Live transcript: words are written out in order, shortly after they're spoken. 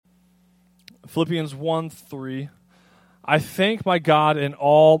Philippians 1:3. I thank my God in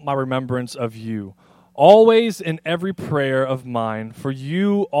all my remembrance of you, always in every prayer of mine, for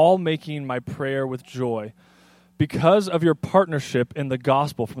you all making my prayer with joy, because of your partnership in the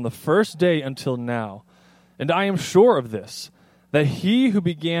gospel from the first day until now. And I am sure of this, that he who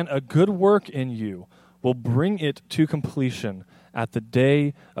began a good work in you will bring it to completion at the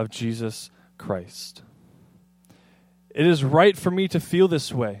day of Jesus Christ. It is right for me to feel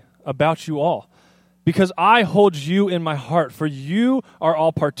this way about you all, because I hold you in my heart, for you are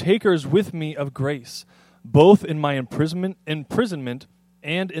all partakers with me of grace, both in my imprisonment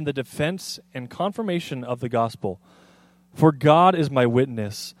and in the defense and confirmation of the gospel. For God is my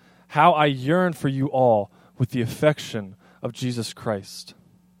witness, how I yearn for you all with the affection of Jesus Christ.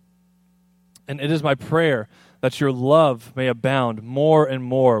 And it is my prayer that your love may abound more and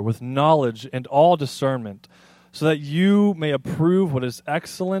more with knowledge and all discernment, so that you may approve what is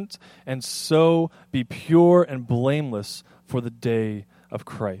excellent, and so be pure and blameless for the day of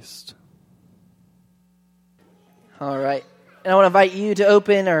Christ. All right. And I want to invite you to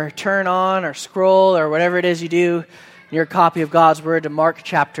open or turn on or scroll or whatever it is you do in your copy of God's Word to Mark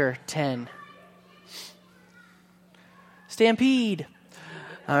chapter 10. Stampede.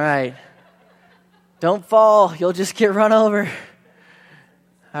 All right. Don't fall. You'll just get run over.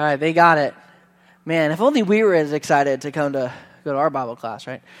 All right, they got it. Man, if only we were as excited to go to our Bible class,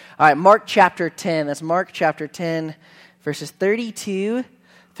 right? All right, Mark chapter 10. That's Mark chapter 10, verses 32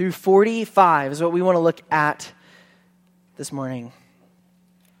 through 45 is what we want to look at this morning.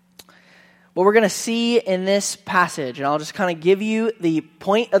 What we're going to see in this passage, and I'll just kind of give you the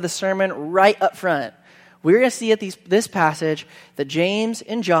point of the sermon right up front. We're going to see at this passage that James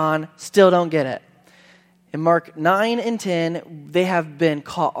and John still don't get it. In Mark 9 and 10, they have been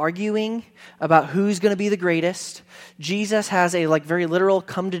caught arguing about who's going to be the greatest. Jesus has a very literal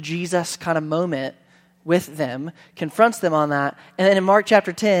come to Jesus kind of moment with them, confronts them on that. And then in Mark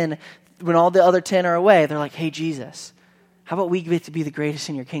chapter 10, when all the other 10 are away, they're like, hey, Jesus, how about we get to be the greatest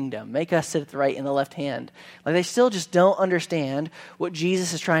in your kingdom? Make us sit at the right and the left hand. They still just don't understand what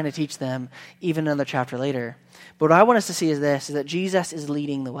Jesus is trying to teach them, even another chapter later. But what I want us to see is that Jesus is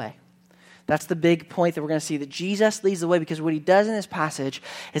leading the way. That's the big point that we're going to see, that Jesus leads the way, because what he does in this passage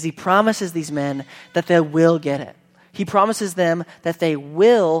is he promises these men that they will get it. He promises them that they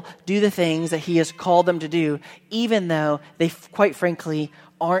will do the things that he has called them to do, even though they, quite frankly,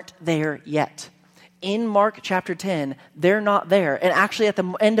 aren't there yet. In Mark chapter 10, they're not there. And actually at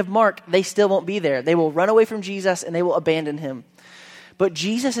the end of Mark, they still won't be there. They will run away from Jesus and they will abandon him. But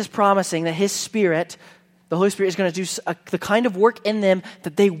Jesus is promising that his Spirit, the Holy Spirit, is going to do the kind of work in them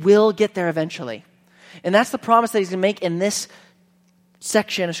that they will get there eventually. And that's the promise that he's going to make in this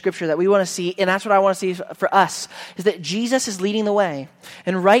section of Scripture that we want to see, and that's what I want to see for us, is that Jesus is leading the way.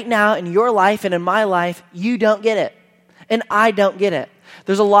 And right now in your life and in my life, you don't get it. And I don't get it.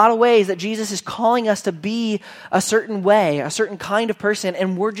 There's a lot of ways that Jesus is calling us to be a certain way, a certain kind of person,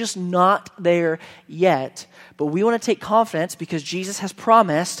 and we're just not there yet. But we want to take confidence because Jesus has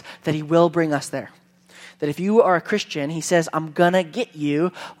promised that he will bring us there. That if you are a Christian, he says, I'm going to get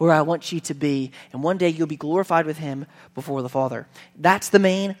you where I want you to be. And one day you'll be glorified with him before the Father. That's the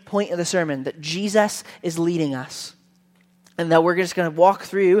main point of the sermon, that Jesus is leading us. And that we're just going to walk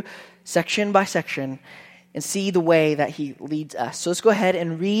through section by section and see the way that he leads us. So let's go ahead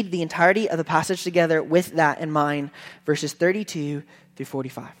and read the entirety of the passage together with that in mind, verses 32 through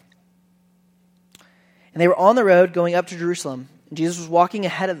 45. And they were on the road going up to Jerusalem, and Jesus was walking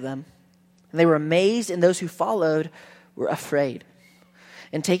ahead of them. And they were amazed, and those who followed were afraid.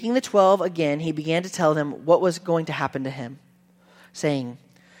 And taking the 12 again, he began to tell them what was going to happen to him, saying,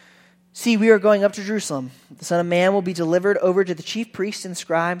 See, we are going up to Jerusalem. The Son of Man will be delivered over to the chief priests and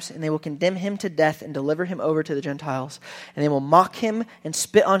scribes, and they will condemn him to death and deliver him over to the Gentiles. And they will mock him and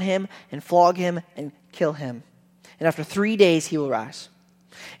spit on him and flog him and kill him. And after 3 days he will rise.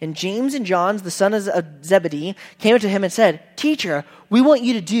 And James and John, the sons of Zebedee, came to him and said, Teacher, we want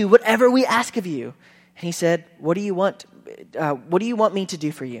you to do whatever we ask of you. And he said, What do you want? What do you want me to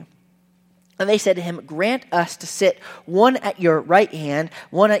do for you? And they said to him, Grant us to sit one at your right hand,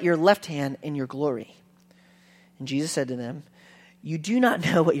 one at your left hand in your glory. And Jesus said to them, You do not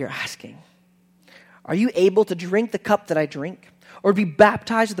know what you're asking. Are you able to drink the cup that I drink, or be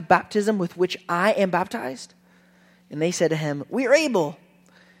baptized with the baptism with which I am baptized? And they said to him, We are able.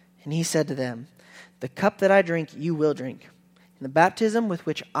 And he said to them, The cup that I drink, you will drink. And the baptism with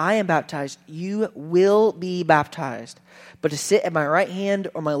which I am baptized, you will be baptized. But to sit at my right hand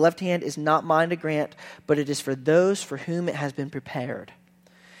or my left hand is not mine to grant, but it is for those for whom it has been prepared.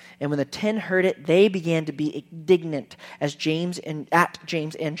 And when the 10 heard it, they began to be indignant at James and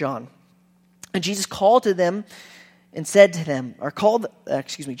John. And Jesus called them to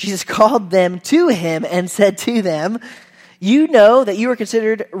him and said to them, "You know that you are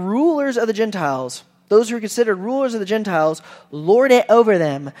considered rulers of the Gentiles. Those who are considered rulers of the Gentiles lord it over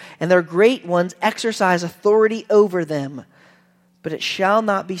them, and their great ones exercise authority over them. But it shall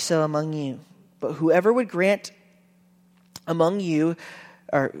not be so among you. But whoever would be great among you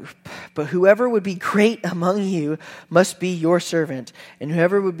must be your servant, and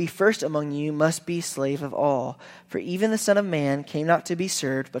whoever would be first among you must be slave of all. For even the Son of Man came not to be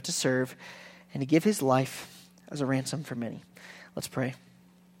served, but to serve, and to give his life as a ransom for many." Let's pray.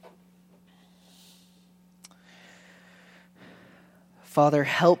 Father,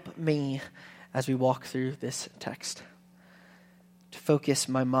 help me as we walk through this text to focus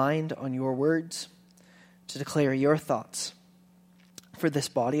my mind on your words, to declare your thoughts for this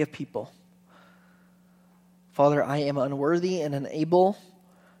body of people. Father, I am unworthy and unable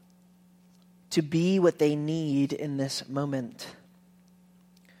to be what they need in this moment.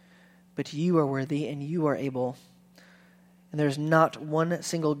 But you are worthy and you are able, and there's not one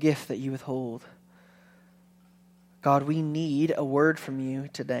single gift that you withhold. God, we need a word from you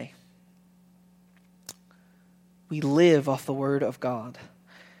today. We live off the word of God.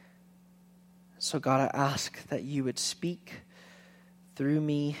 So God, I ask that you would speak through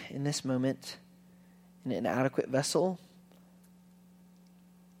me in this moment, in an inadequate vessel,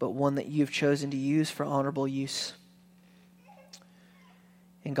 but one that you've chosen to use for honorable use.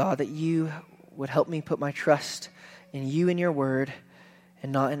 And God, that you would help me put my trust in you and your word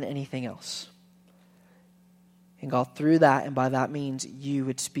and not in anything else. And God, through that and by that means, you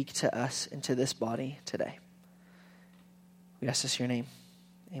would speak to us and to this body today. We ask this in your name.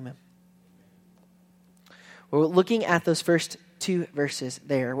 Amen. We're looking at those first two verses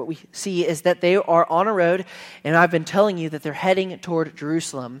there. What we see is that they are on a road, and I've been telling you that they're heading toward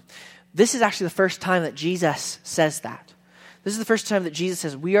Jerusalem. This is actually the first time that Jesus says that. This is the first time that Jesus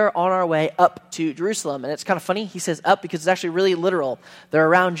says, we are on our way up to Jerusalem. And it's kind of funny, he says up because it's actually really literal. They're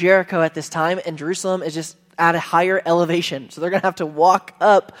around Jericho at this time, and Jerusalem is just at a higher elevation. So they're going to have to walk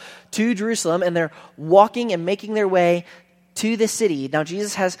up to Jerusalem, and they're walking and making their way to the city. Now,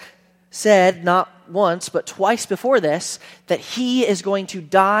 Jesus has said not once, but twice before this, that he is going to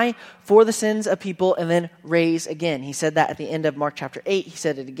die for the sins of people and then raise again. He said that at the end of Mark chapter 8. He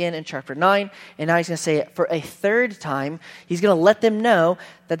said it again in chapter 9. And now he's going to say it for a third time. He's going to let them know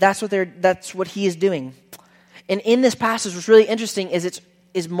that that's what he is doing. And in this passage, what's really interesting is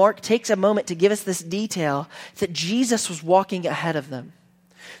Mark takes a moment to give us this detail that Jesus was walking ahead of them.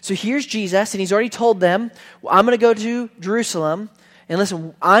 So here's Jesus, and he's already told them, well, I'm going to go to Jerusalem. And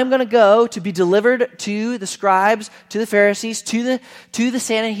listen, I'm going to go to be delivered to the scribes, to the Pharisees, to the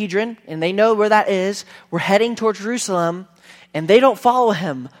Sanhedrin, and they know where that is. We're heading toward Jerusalem, and they don't follow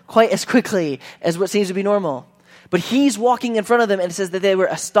him quite as quickly as what seems to be normal. But he's walking in front of them, and it says that they were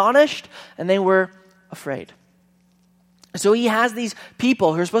astonished and they were afraid. So he has these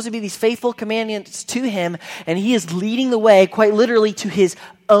people who are supposed to be these faithful companions to him, and he is leading the way, quite literally, to his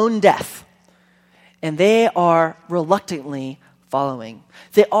own death. And they are reluctantly following.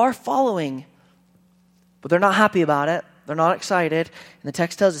 They are following, but they're not happy about it. They're not excited. And the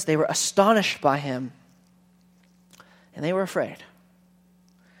text tells us they were astonished by him, and they were afraid.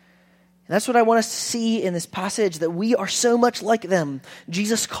 And that's what I want us to see in this passage, that we are so much like them.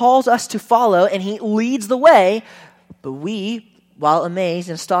 Jesus calls us to follow, and he leads the way, but we, while amazed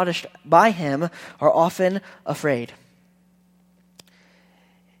and astonished by him, are often afraid.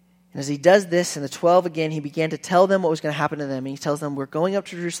 And as he does this in the 12 again, he began to tell them what was going to happen to them. And he tells them, we're going up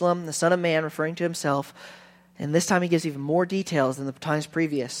to Jerusalem, the Son of Man, referring to himself. And this time he gives even more details than the times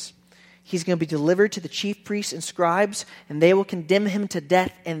previous. He's going to be delivered to the chief priests and scribes, and they will condemn him to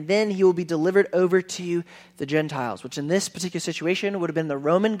death, and then he will be delivered over to the Gentiles, which in this particular situation would have been the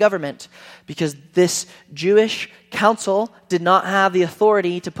Roman government, because this Jewish council did not have the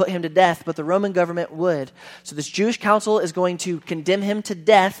authority to put him to death, but the Roman government would. So this Jewish council is going to condemn him to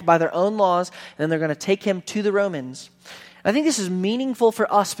death by their own laws, and then they're going to take him to the Romans. I think this is meaningful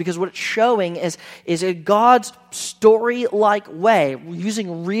for us because what it's showing is a God's story-like way,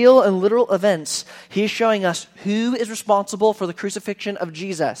 using real and literal events. He is showing us who is responsible for the crucifixion of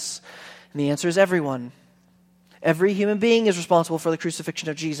Jesus. And the answer is everyone. Every human being is responsible for the crucifixion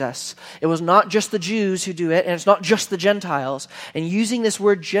of Jesus. It was not just the Jews who do it, and it's not just the Gentiles. And using this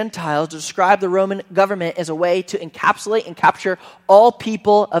word Gentiles to describe the Roman government is a way to encapsulate and capture all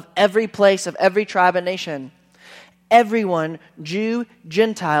people of every place, of every tribe and nation. Everyone, Jew,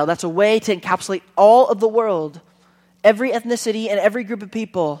 Gentile, that's a way to encapsulate all of the world. Every ethnicity and every group of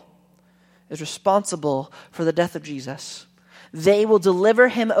people is responsible for the death of Jesus. They will deliver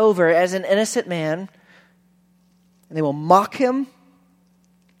him over as an innocent man, and they will mock him.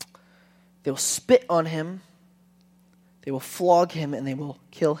 They will spit on him. They will flog him, and they will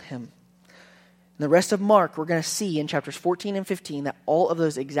kill him. In the rest of Mark, we're going to see in chapters 14 and 15 that all of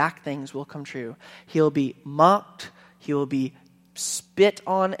those exact things will come true. He will be mocked, he will be spit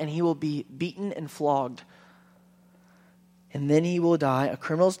on, and he will be beaten and flogged. And then he will die a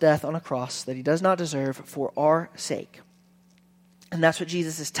criminal's death on a cross that he does not deserve for our sake. And that's what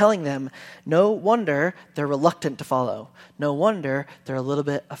Jesus is telling them. No wonder they're reluctant to follow. No wonder they're a little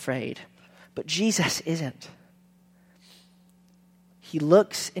bit afraid. But Jesus isn't. He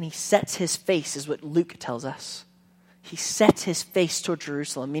looks and he sets his face, is what Luke tells us. He sets his face toward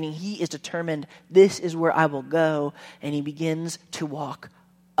Jerusalem, meaning he is determined, this is where I will go. And he begins to walk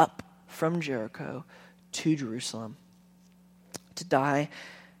up from Jericho to Jerusalem to die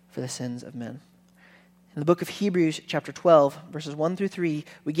for the sins of men. In the book of Hebrews, chapter 12, verses 1 through 3,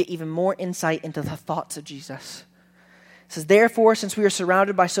 we get even more insight into the thoughts of Jesus. It says, therefore, since we are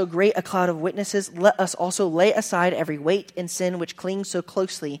surrounded by so great a cloud of witnesses, let us also lay aside every weight and sin which clings so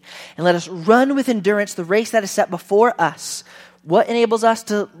closely, and let us run with endurance the race that is set before us. What enables us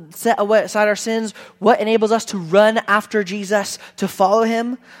to set aside our sins? What enables us to run after Jesus, to follow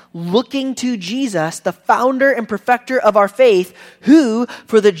him? Looking to Jesus, the founder and perfecter of our faith, who,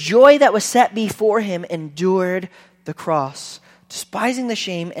 for the joy that was set before him, endured the cross, despising the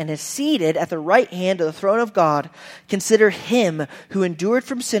shame, and is seated at the right hand of the throne of God. Consider him who endured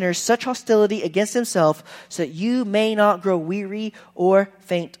from sinners such hostility against himself, so that you may not grow weary or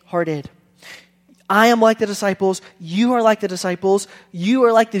faint-hearted. I am like the disciples. You are like the disciples. You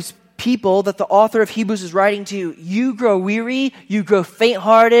are like these people that the author of Hebrews is writing to. You grow weary, you grow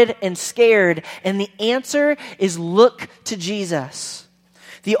faint-hearted and scared. And the answer is look to Jesus,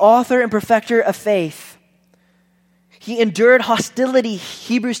 the author and perfecter of faith. He endured hostility.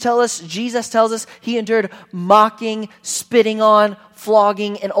 Hebrews tell us, Jesus tells us, he endured mocking, spitting on,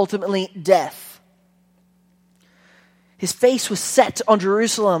 flogging, and ultimately death. His face was set on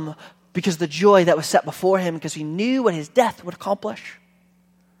Jerusalem because of the joy that was set before him, because he knew what his death would accomplish.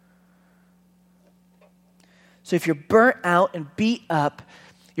 So if you're burnt out and beat up,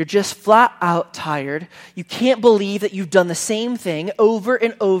 you're just flat out tired, you can't believe that you've done the same thing over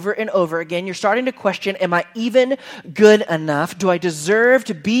and over and over again, you're starting to question, am I even good enough? Do I deserve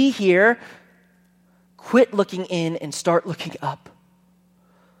to be here? Quit looking in and start looking up.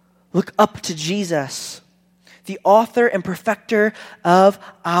 Look up to Jesus, the author and perfecter of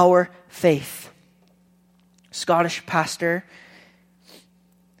our faith. Scottish pastor,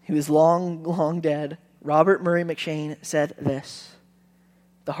 who is long dead, Robert Murray McCheyne, said this: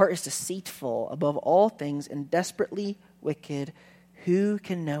 the heart is deceitful above all things and desperately wicked. Who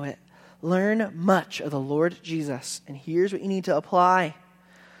can know it? Learn much of the Lord Jesus. And here's what you need to apply.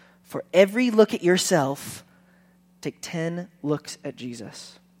 For every look at yourself, take 10 looks at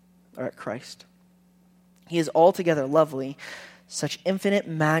Jesus, or at Christ. He is altogether lovely, such infinite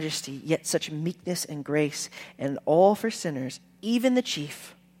majesty, yet such meekness and grace, and all for sinners, even the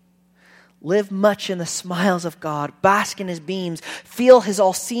chief. Live much in the smiles of God, bask in his beams, feel his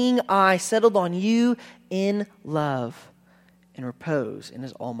all-seeing eye settled on you in love, and repose in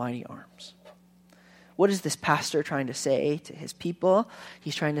his almighty arms. What is this pastor trying to say to his people?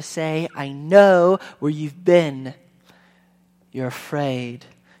 He's trying to say, I know where you've been. You're afraid.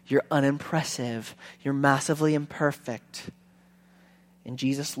 You're unimpressive. You're massively imperfect. And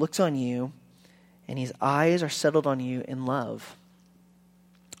Jesus looks on you, and his eyes are settled on you in love.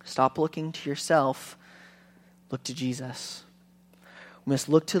 Stop looking to yourself. Look to Jesus. We must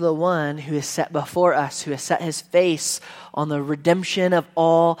look to the one who is set before us, who has set his face on the redemption of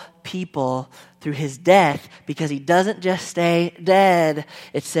all people through his death, because he doesn't just stay dead.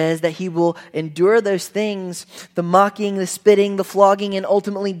 It says that he will endure those things, the mocking, the spitting, the flogging, and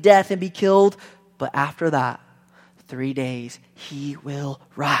ultimately death, and be killed. But after that, 3 days, he will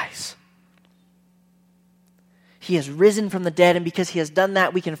rise. He has risen from the dead, and because he has done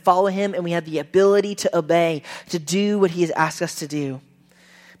that, we can follow him, and we have the ability to obey, to do what he has asked us to do.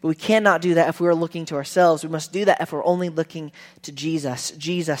 But we cannot do that if we are looking to ourselves. We must do that if we're only looking to Jesus.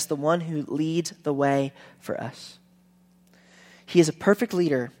 Jesus, the one who leads the way for us. He is a perfect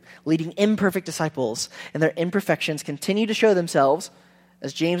leader, leading imperfect disciples, and their imperfections continue to show themselves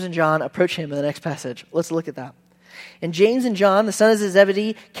as James and John approach him in the next passage. Let's look at that. And James and John, the sons of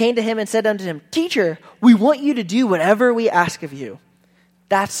Zebedee, came to him and said unto him, Teacher, we want you to do whatever we ask of you.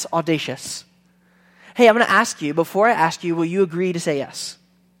 That's audacious. Hey, I'm going to ask you, before I ask you, will you agree to say yes?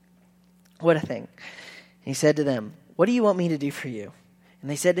 What a thing. And he said to them, what do you want me to do for you? And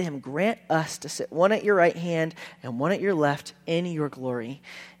they said to him, grant us to sit one at your right hand and one at your left in your glory.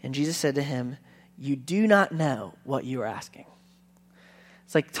 And Jesus said to him, you do not know what you are asking.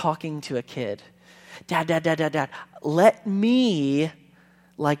 It's like talking to a kid. Dad, let me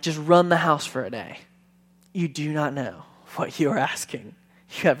just run the house for a day. You do not know what you are asking.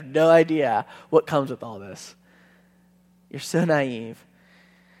 You have no idea what comes with all this. You're so naive.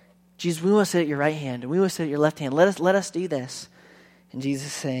 Jesus, we want to sit at your right hand and we want to sit at your left hand. Let us do this. And Jesus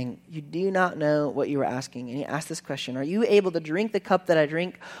is saying, you do not know what you are asking. And he asked this question, are you able to drink the cup that I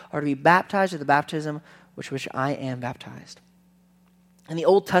drink, or to be baptized with the baptism which I am baptized? In the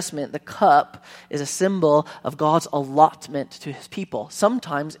Old Testament, the cup is a symbol of God's allotment to his people.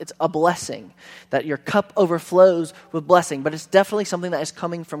 Sometimes it's a blessing, that your cup overflows with blessing, but it's definitely something that is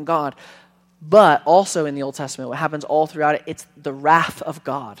coming from God. But also in the Old Testament, what happens all throughout it, it's the wrath of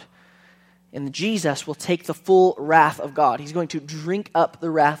God. And Jesus will take the full wrath of God. He's going to drink up the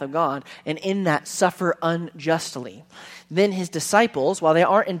wrath of God, and in that suffer unjustly. Then his disciples, while they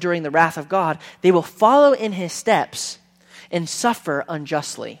aren't enduring the wrath of God, they will follow in his steps and suffer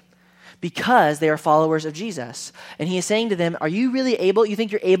unjustly because they are followers of Jesus. And he is saying to them, are you really able, you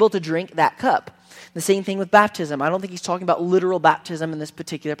think you're able to drink that cup? The same thing with baptism. I don't think he's talking about literal baptism in this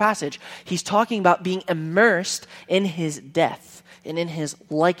particular passage. He's talking about being immersed in his death and in his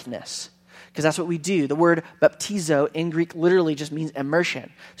likeness. Because that's what we do. The word baptizo in Greek literally just means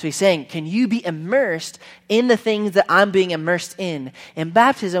immersion. So he's saying, can you be immersed in the things that I'm being immersed in? And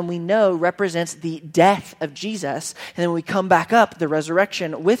baptism, we know, represents the death of Jesus. And then when we come back up, the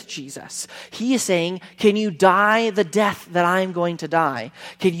resurrection with Jesus. He is saying, can you die the death that I'm going to die?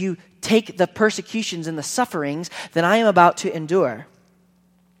 Can you take the persecutions and the sufferings that I am about to endure?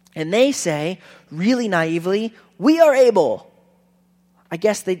 And they say, really naively, we are able. I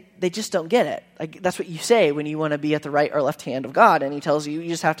guess they just don't get it. That's what you say when you want to be at the right or left hand of God, and he tells you, you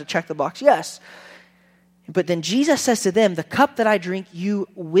just have to check the box, yes. But then Jesus says to them, the cup that I drink, you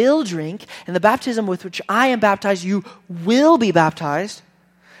will drink, and the baptism with which I am baptized, you will be baptized.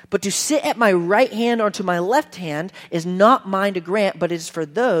 But to sit at my right hand or to my left hand is not mine to grant, but it is for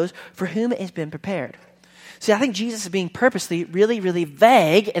those for whom it has been prepared. See, I think Jesus is being purposely really, really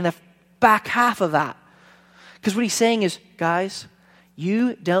vague in the back half of that. Because what he's saying is, guys,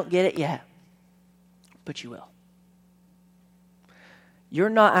 you don't get it yet, but you will. You're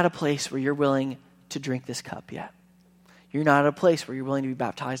not at a place where you're willing to drink this cup yet. You're not at a place where you're willing to be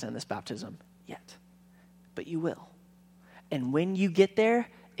baptized in this baptism yet, but you will. And when you get there,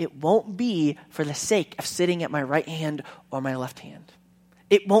 it won't be for the sake of sitting at my right hand or my left hand.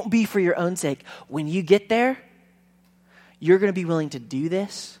 It won't be for your own sake. When you get there, you're going to be willing to do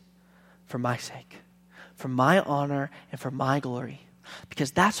this for my sake, for my honor, and for my glory.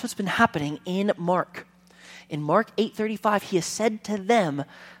 Because that's what's been happening in Mark. In Mark 8:35, he has said to them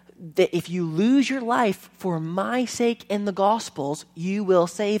that if you lose your life for my sake in the Gospels, you will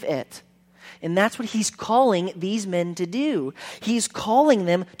save it. And that's what he's calling these men to do. He's calling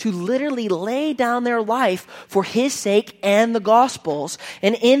them to literally lay down their life for his sake and the Gospels.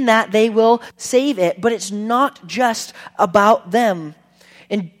 And in that, they will save it. But it's not just about them.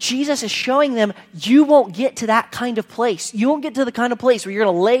 And Jesus is showing them, you won't get to that kind of place. You won't get to the kind of place where you're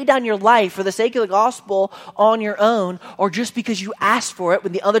going to lay down your life for the sake of the gospel on your own, or just because you asked for it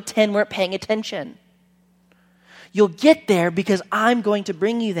when the other 10 weren't paying attention. You'll get there because I'm going to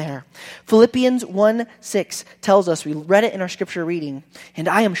bring you there. Philippians 1:6 tells us, we read it in our scripture reading, and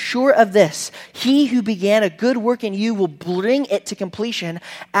I am sure of this, he who began a good work in you will bring it to completion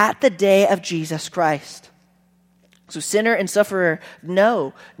at the day of Jesus Christ. So sinner and sufferer,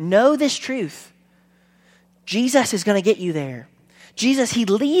 know this truth. Jesus is going to get you there. Jesus, he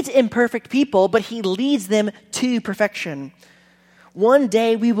leads imperfect people, but he leads them to perfection. One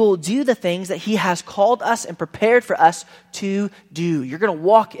day we will do the things that he has called us and prepared for us to do. You're going to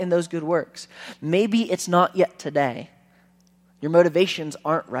walk in those good works. Maybe it's not yet today. Your motivations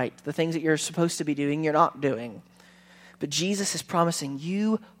aren't right. The things that you're supposed to be doing, you're not doing. But Jesus is promising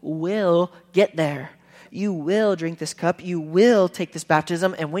you will get there. You will drink this cup. You will take this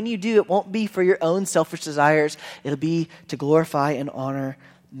baptism. And when you do, it won't be for your own selfish desires. It'll be to glorify and honor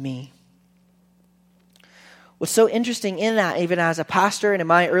me. What's so interesting in that, even as a pastor and in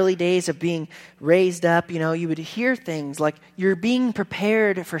my early days of being raised up, you would hear things like you're being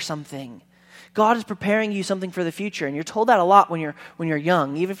prepared for something. God is preparing you something for the future. And you're told that a lot when you're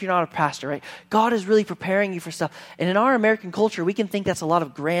young, even if you're not a pastor, right? God is really preparing you for stuff. And in our American culture, we can think that's a lot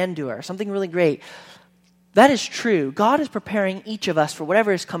of grandeur, something really great. That is true. God is preparing each of us for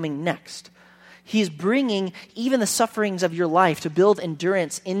whatever is coming next. He is bringing even the sufferings of your life to build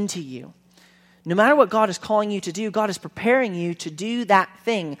endurance into you. No matter what God is calling you to do, God is preparing you to do that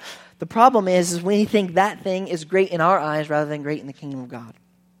thing. The problem is we think that thing is great in our eyes rather than great in the kingdom of God.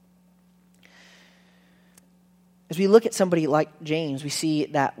 As we look at somebody like James, we see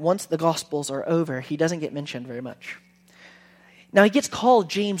that once the Gospels are over, he doesn't get mentioned very much. Now, he gets called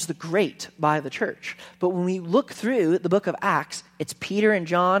James the Great by the church. But when we look through the book of Acts, it's Peter and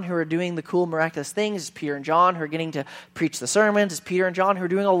John who are doing the cool, miraculous things. It's Peter and John who are getting to preach the sermons. It's Peter and John who are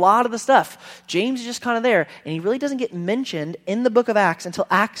doing a lot of the stuff. James is just kind of there. And he really doesn't get mentioned in the book of Acts until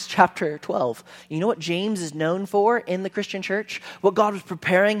Acts chapter 12. You know what James is known for in the Christian church? What God was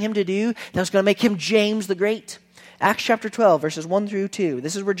preparing him to do that was going to make him James the Great? Acts chapter 12, verses 1 through 2.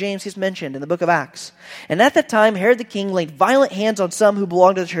 This is where James is mentioned in the book of Acts. And at that time, Herod the king laid violent hands on some who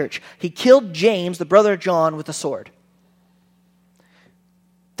belonged to the church. He killed James, the brother of John, with a sword.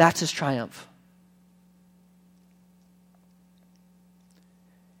 That's his triumph.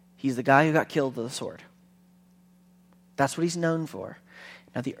 He's the guy who got killed with a sword. That's what he's known for.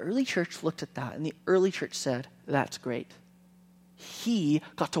 Now, the early church looked at that, and the early church said, that's great. He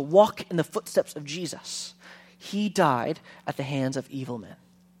got to walk in the footsteps of Jesus. He died at the hands of evil men.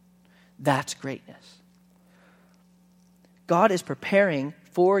 That's greatness. God is preparing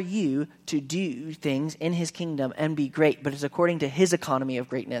for you to do things in his kingdom and be great, but it's according to his economy of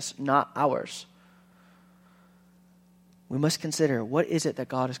greatness, not ours. We must consider, what is it that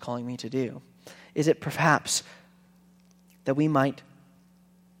God is calling me to do? Is it perhaps that we might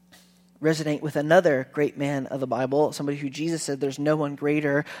resonate with another great man of the Bible, somebody who Jesus said there's no one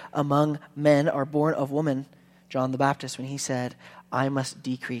greater among men or born of woman, John the Baptist, when he said, I must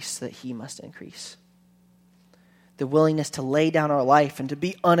decrease so that he must increase. The willingness to lay down our life and to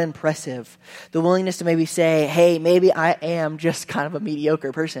be unimpressive. The willingness to maybe say, hey, maybe I am just kind of a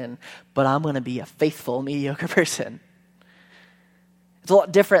mediocre person, but I'm going to be a faithful mediocre person. It's a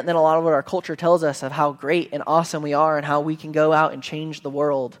lot different than a lot of what our culture tells us of how great and awesome we are and how we can go out and change the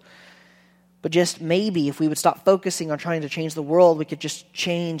world. But just maybe if we would stop focusing on trying to change the world, we could just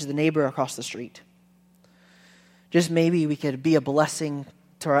change the neighbor across the street. Just maybe we could be a blessing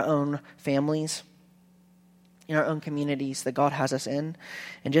to our own families, in our own communities that God has us in.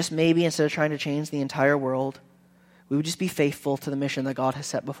 And just maybe instead of trying to change the entire world, we would just be faithful to the mission that God has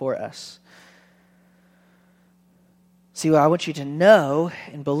set before us. See, what I want you to know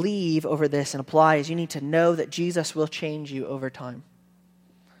and believe over this and apply is you need to know that Jesus will change you over time.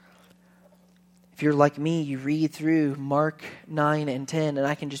 If you're like me, you read through Mark 9 and 10, and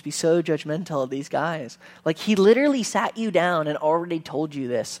I can just be so judgmental of these guys. Like, he literally sat you down and already told you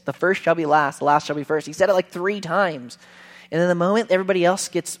this. The first shall be last, the last shall be first. He said it like 3 times. And then the moment everybody else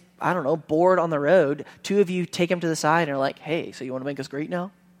gets, bored on the road, 2 of you take him to the side and are like, hey, so you want to make us great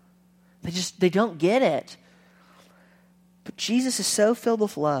now? They don't get it. But Jesus is so filled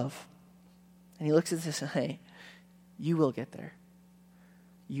with love. And he looks at this and says, hey, you will get there.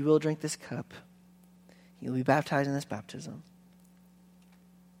 You will drink this cup. You'll be baptized in this baptism.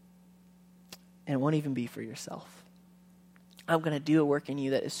 And it won't even be for yourself. I'm going to do a work in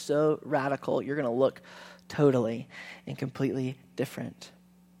you that is so radical, you're going to look totally and completely different.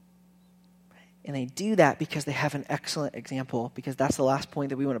 And they do that because they have an excellent example, because that's the last point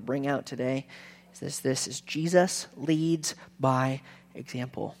that we want to bring out today. This is Jesus leads by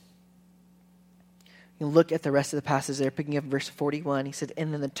example. You look at the rest of the passage there, picking up verse 41. He said,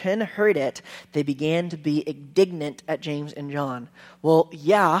 and then the 10 heard it. They began to be indignant at James and John. Well,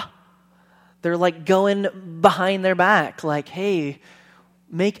 yeah, they're like going behind their back. Like, hey,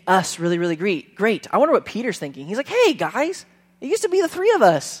 make us really, really great. I wonder what Peter's thinking. He's like, hey, guys, it used to be the 3 of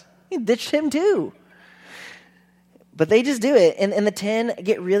us. He ditched him too. But they just do it. And the 10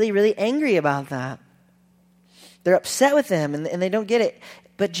 get really, really angry about that. They're upset with them and they don't get it.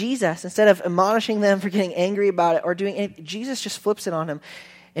 But Jesus, instead of admonishing them for getting angry about it or doing it, Jesus just flips it on him.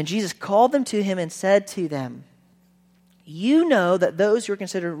 And Jesus called them to him and said to them, you know that those who are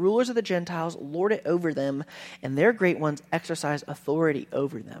considered rulers of the Gentiles lord it over them, and their great ones exercise authority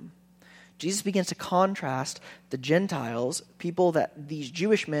over them. Jesus begins to contrast the Gentiles, people that these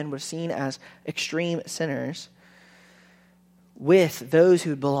Jewish men were seen as extreme sinners, with those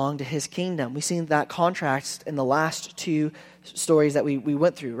who belong to his kingdom. We've seen that contrast in the last 2 stories that we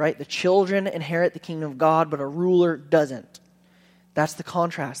went through, right? The children inherit the kingdom of God, but a ruler doesn't. That's the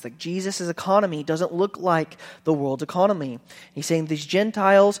contrast. Like, Jesus' economy doesn't look like the world's economy. He's saying these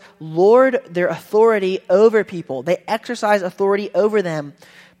Gentiles lord their authority over people. They exercise authority over them,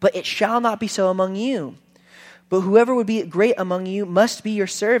 but it shall not be so among you. But whoever would be great among you must be your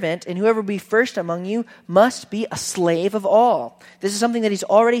servant, and whoever would be first among you must be a slave of all. This is something that he's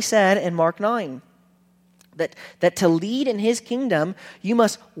already said in Mark 9. That to lead in his kingdom, you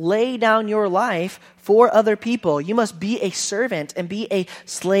must lay down your life for other people. You must be a servant and be a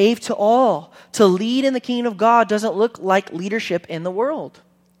slave to all. To lead in the kingdom of God doesn't look like leadership in the world.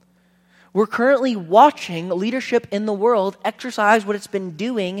 We're currently watching leadership in the world exercise what it's been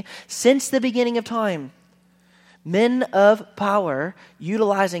doing since the beginning of time. Men of power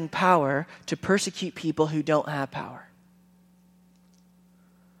utilizing power to persecute people who don't have power.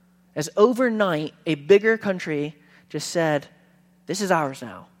 As overnight, a bigger country just said, this is ours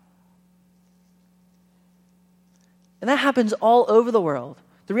now. And that happens all over the world.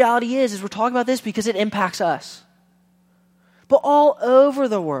 The reality is we're talking about this because it impacts us. But all over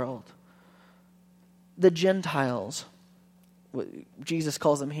the world, the Gentiles, what Jesus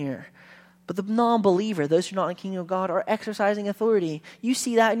calls them here, but the non-believer, those who are not in the kingdom of God, are exercising authority. You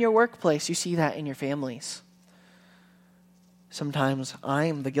see that in your workplace. You see that in your families. Sometimes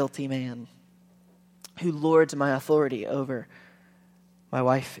I'm the guilty man who lords my authority over my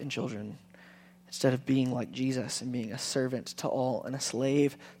wife and children instead of being like Jesus and being a servant to all and a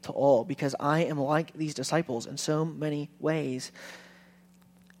slave to all, because I am like these disciples in so many ways.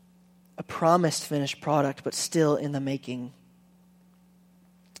 A promised finished product, but still in the making.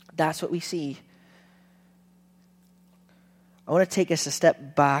 That's what we see. I want to take us a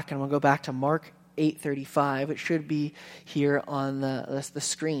step back, and we'll go back to Mark 8:35. It should be here on the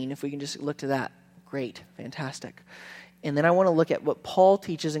screen. If we can just look to that. Great. Fantastic. And then I want to look at what Paul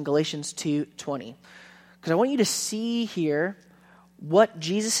teaches in Galatians 2:20. Because I want you to see here what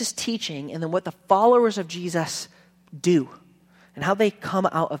Jesus is teaching and then what the followers of Jesus do and how they come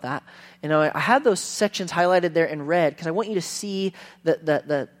out of that. And I had those sections highlighted there in red because I want you to see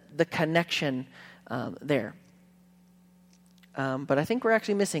the connection there. But I think we're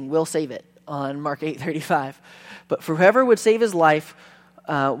actually missing "will save it" on Mark 8:35. But for whoever would save his life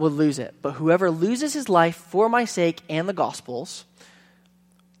would lose it. But whoever loses his life for my sake and the gospel's,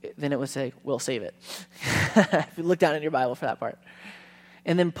 then it would say "will save it." If you look down in your Bible for that part.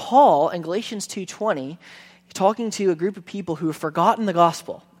 And then Paul in Galatians 2:20, talking to a group of people who have forgotten the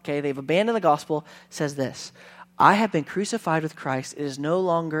gospel. Okay, they've abandoned the gospel, says this: I have been crucified with Christ. It is no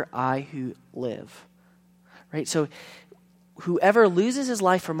longer I who live. Right? So whoever loses his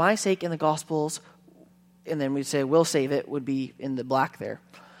life for my sake in the Gospels, and then we'd say will save it, would be in the black there.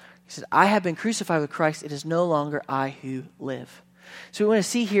 He says, I have been crucified with Christ. It is no longer I who live. So what we want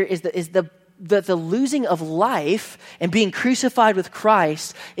to see here is the losing of life and being crucified with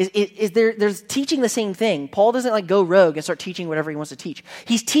Christ they're teaching the same thing. Paul doesn't go rogue and start teaching whatever he wants to teach.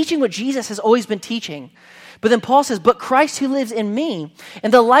 He's teaching what Jesus has always been teaching. But then Paul says, but Christ who lives in me,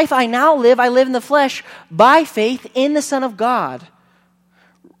 and the life I now live, I live in the flesh by faith in the Son of God.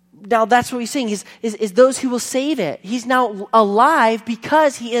 Now that's what he's saying, is those who will save it. He's now alive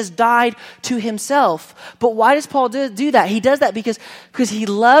because he has died to himself. But why does Paul do that? He does that because he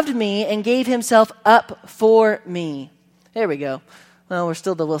loved me and gave himself up for me. There we go. Well, we're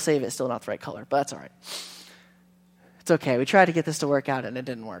still the "will save it," still not the right color, but that's all right. It's okay. We tried to get this to work out and it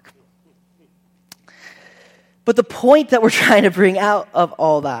didn't work. But the point that we're trying to bring out of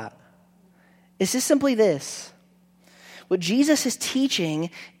all that is just simply this. What Jesus is teaching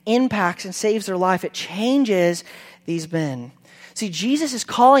impacts and saves their life. It changes these men. See, Jesus is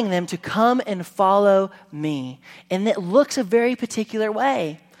calling them to come and follow me. And it looks a very particular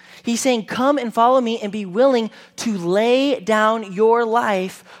way. He's saying, come and follow me and be willing to lay down your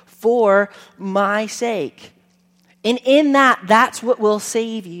life for my sake. And in that's what will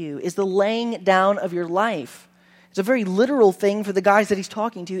save you, is the laying down of your life. It's a very literal thing for the guys that he's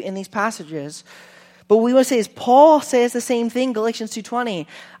talking to in these passages. But what we want to say is Paul says the same thing, Galatians 2:20.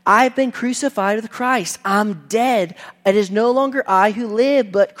 I've been crucified with Christ. I'm dead. It is no longer I who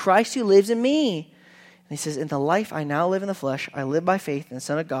live, but Christ who lives in me. And he says, in the life I now live in the flesh, I live by faith in the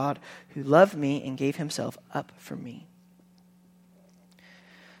Son of God who loved me and gave himself up for me.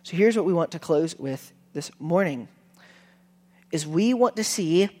 So here's what we want to close with this morning, is we want to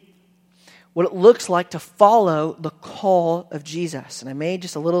see what it looks like to follow the call of Jesus. And I made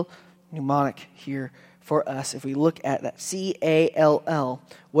just a little mnemonic here for us. If we look at that, C-A-L-L.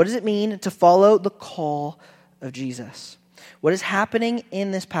 What does it mean to follow the call of Jesus? What is happening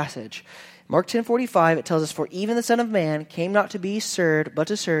in this passage? Mark 10:45, it tells us, for even the Son of Man came not to be served, but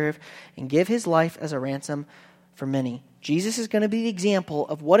to serve and give his life as a ransom for many. Jesus is going to be the example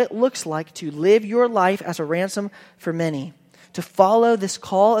of what it looks like to live your life as a ransom for many. To follow this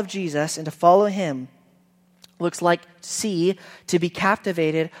call of Jesus and to follow him looks like to be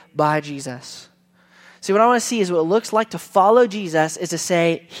captivated by Jesus. See, what I want to see is what it looks like to follow Jesus is to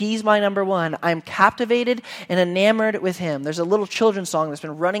say, he's my number one. I'm captivated and enamored with him. There's a little children's song that's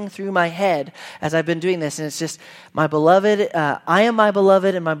been running through my head as I've been doing this, and it's just, my beloved, I am my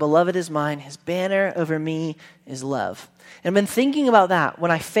beloved, and my beloved is mine. His banner over me is love. And I've been thinking about that. When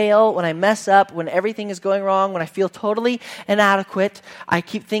I fail, when I mess up, when everything is going wrong, when I feel totally inadequate, I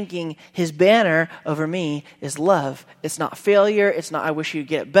keep thinking his banner over me is love. It's not failure. It's not I wish you'd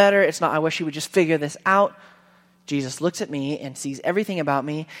get it better. It's not I wish you would just figure this out. Jesus looks at me and sees everything about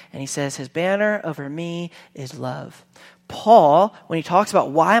me, and he says his banner over me is love. Paul, when he talks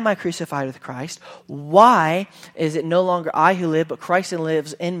about why am I crucified with Christ, why is it no longer I who live, but Christ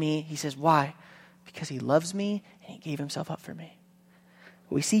lives in me, he says, why? Because he loves me and he gave himself up for me.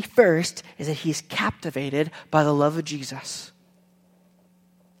 What we see first is that he's captivated by the love of Jesus.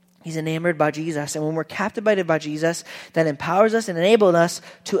 He's enamored by Jesus. And when we're captivated by Jesus, that empowers us and enables us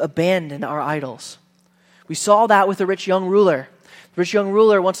to abandon our idols. We saw that with the rich young ruler. The rich young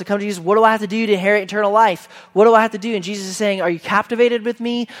ruler wants to come to Jesus. What do I have to do to inherit eternal life? What do I have to do? And Jesus is saying, are you captivated with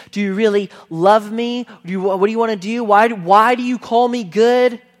me? Do you really love me? What do you want to do? Why do you call me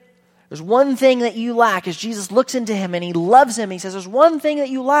good? There's one thing that you lack. As Jesus looks into him and he loves him, he says, there's one thing that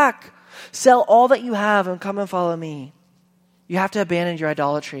you lack. Sell all that you have and come and follow me. You have to abandon your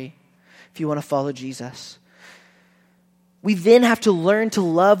idolatry if you want to follow Jesus. We then have to learn to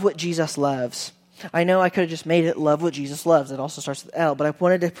love what Jesus loves. I know I could have just made it love what Jesus loves. It also starts with L, but I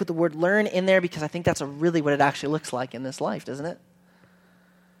wanted to put the word learn in there because I think that's really what it actually looks like in this life, doesn't it?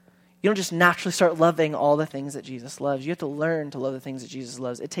 You don't just naturally start loving all the things that Jesus loves. You have to learn to love the things that Jesus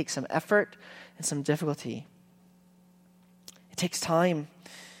loves. It takes some effort and some difficulty. It takes time.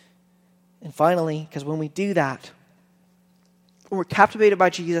 And finally, because when we do that, when we're captivated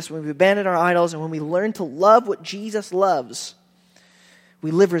by Jesus, when we abandon our idols, and when we learn to love what Jesus loves, we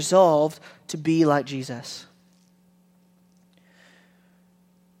live resolved to be like Jesus.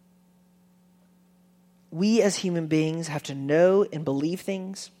 We as human beings have to know and believe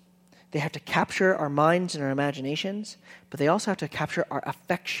things. They have to capture our minds and our imaginations, but they also have to capture our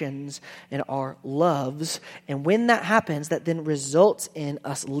affections and our loves. And when that happens, that then results in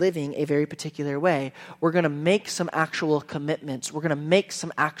us living a very particular way. We're going to make some actual commitments. We're going to make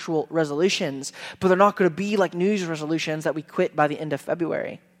some actual resolutions, but they're not going to be like New Year's resolutions that we quit by the end of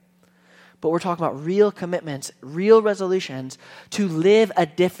February. But we're talking about real commitments, real resolutions to live a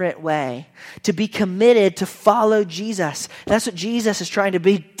different way, to be committed to follow Jesus. That's what Jesus is trying to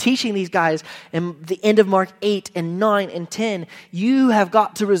be teaching these guys in the end of Mark 8 and 9 and 10. You have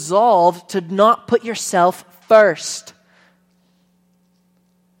got to resolve to not put yourself first.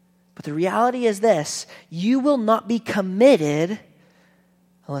 But the reality is this: you will not be committed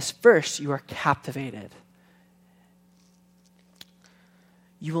unless first you are captivated.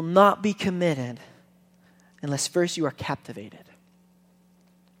 You will not be committed unless first you are captivated.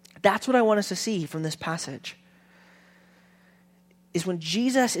 That's what I want us to see from this passage. Is when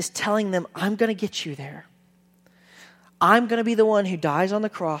Jesus is telling them, I'm going to get you there. I'm going to be the one who dies on the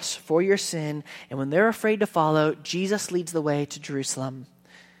cross for your sin. And when they're afraid to follow, Jesus leads the way to Jerusalem.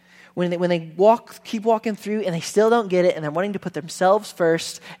 When they keep walking through and they still don't get it and they're wanting to put themselves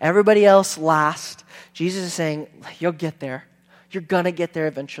first, everybody else last, Jesus is saying, you'll get there. You're going to get there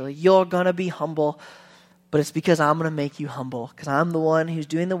eventually. You're going to be humble, but it's because I'm going to make you humble, because I'm the one who's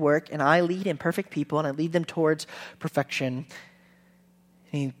doing the work, and I lead imperfect people, and I lead them towards perfection.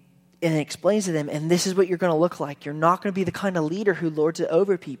 And he explains to them, and this is what you're going to look like. You're not going to be the kind of leader who lords it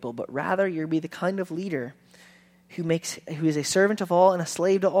over people, but rather you'll be the kind of leader who is a servant of all and a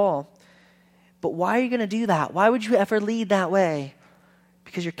slave to all. But why are you going to do that? Why would you ever lead that way?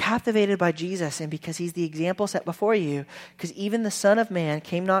 Because you're captivated by Jesus and because he's the example set before you. Because even the Son of Man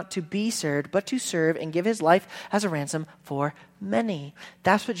came not to be served, but to serve and give his life as a ransom for many.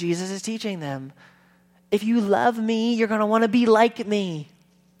 That's what Jesus is teaching them. If you love me, you're going to want to be like me.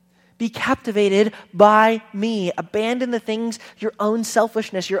 Be captivated by me. Abandon the things, your own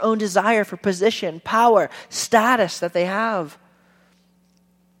selfishness, your own desire for position, power, status that they have.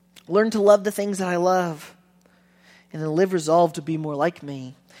 Learn to love the things that I love. And then live resolved to be more like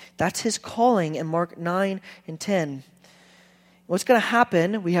me. That's his calling in Mark 9 and 10. What's going to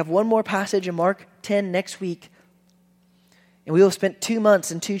happen, we have one more passage in Mark 10 next week. And we will have spent 2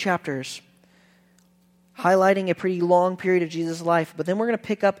 months and 2 chapters highlighting a pretty long period of Jesus' life. But then we're going to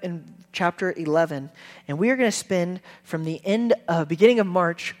pick up in chapter 11. And we are going to spend from the beginning of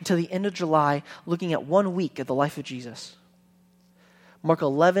March until the end of July looking at 1 week of the life of Jesus. Mark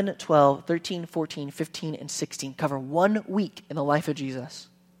 11, 12, 13, 14, 15, and 16 cover 1 week in the life of Jesus.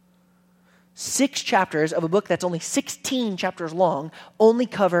 6 chapters of a book that's only 16 chapters long only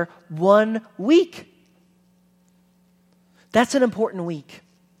cover 1 week. That's an important week.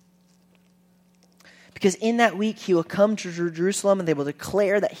 Because in that week, he will come to Jerusalem and they will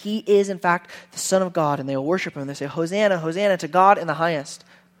declare that he is, in fact, the Son of God. And they will worship him. They say, Hosanna, Hosanna to God in the highest.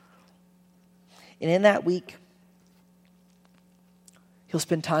 And in that week, he'll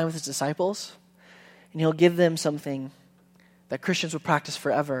spend time with his disciples. And he'll give them something that Christians will practice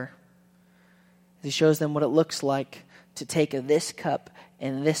forever. He shows them what it looks like to take this cup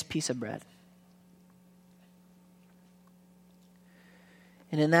and this piece of bread.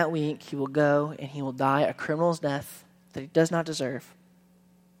 And in that week, he will go and he will die a criminal's death that he does not deserve.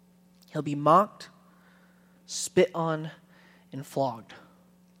 He'll be mocked, spit on, and flogged.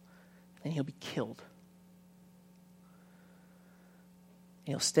 And he'll be killed.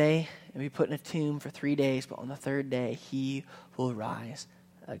 And he'll stay and be put in a tomb for 3 days, but on the third day, he will rise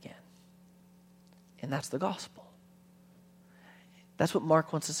again. And that's the gospel. That's what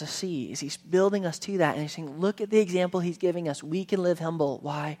Mark wants us to see, is he's building us to that. And he's saying, look at the example he's giving us. We can live humble.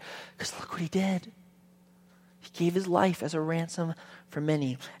 Why? Because look what he did. He gave his life as a ransom for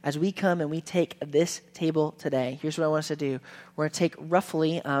many. As we come and we take this table today, here's what I want us to do. We're going to take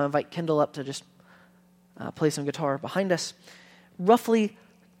roughly, invite Kendall up to just play some guitar behind us, roughly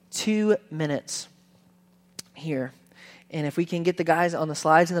 2 minutes here. And if we can get the guys on the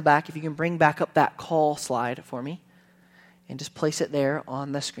slides in the back, if you can bring back up that call slide for me. And just place it there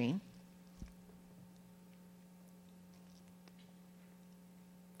on the screen.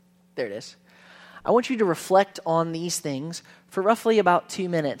 There it is. I want you to reflect on these things for roughly about 2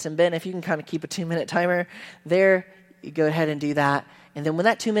 minutes. And Ben, if you can kind of keep a 2-minute timer there, you go ahead and do that. And then when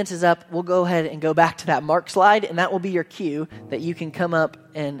that 2 minutes is up, we'll go ahead and go back to that Mark slide, and that will be your cue that you can come up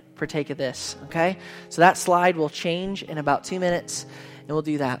and partake of this, okay? So that slide will change in about 2 minutes, and we'll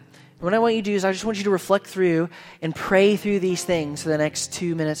do that. What I want you to do is I just want you to reflect through and pray through these things for the next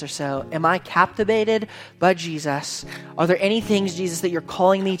 2 minutes or so. Am I captivated by Jesus? Are there any things, Jesus, that you're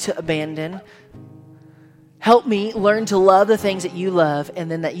calling me to abandon? Help me learn to love the things that you love,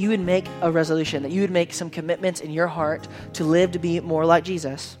 and then that you would make a resolution, that you would make some commitments in your heart to live to be more like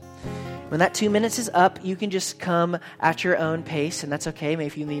Jesus. When that 2 minutes is up, you can just come at your own pace, and that's okay. Maybe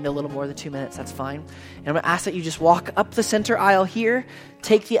if you need a little more than 2 minutes, that's fine. And I'm going to ask that you just walk up the center aisle here,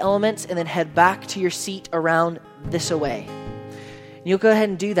 take the elements, and then head back to your seat around this way. And you'll go ahead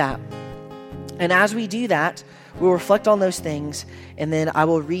and do that. And as we do that, we'll reflect on those things, and then I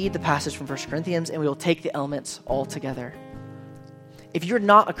will read the passage from 1 Corinthians, and we will take the elements all together. If you're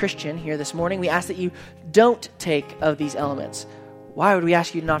not a Christian here this morning, we ask that you don't take of these elements. Why would we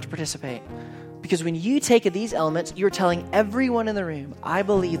ask you not to participate? Because when you take of these elements, you're telling everyone in the room, I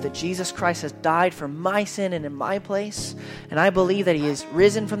believe that Jesus Christ has died for my sin and in my place, and I believe that he is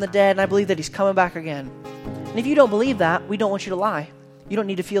risen from the dead, and I believe that he's coming back again. And if you don't believe that, we don't want you to lie. You don't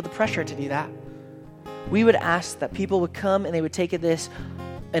need to feel the pressure to do that. We would ask that people would come and they would take of this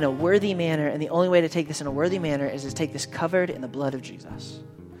in a worthy manner, and the only way to take this in a worthy manner is to take this covered in the blood of Jesus.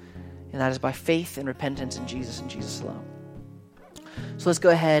 And that is by faith and repentance in Jesus and Jesus alone. So let's go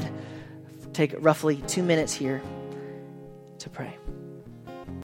ahead, take roughly 2 minutes here to pray.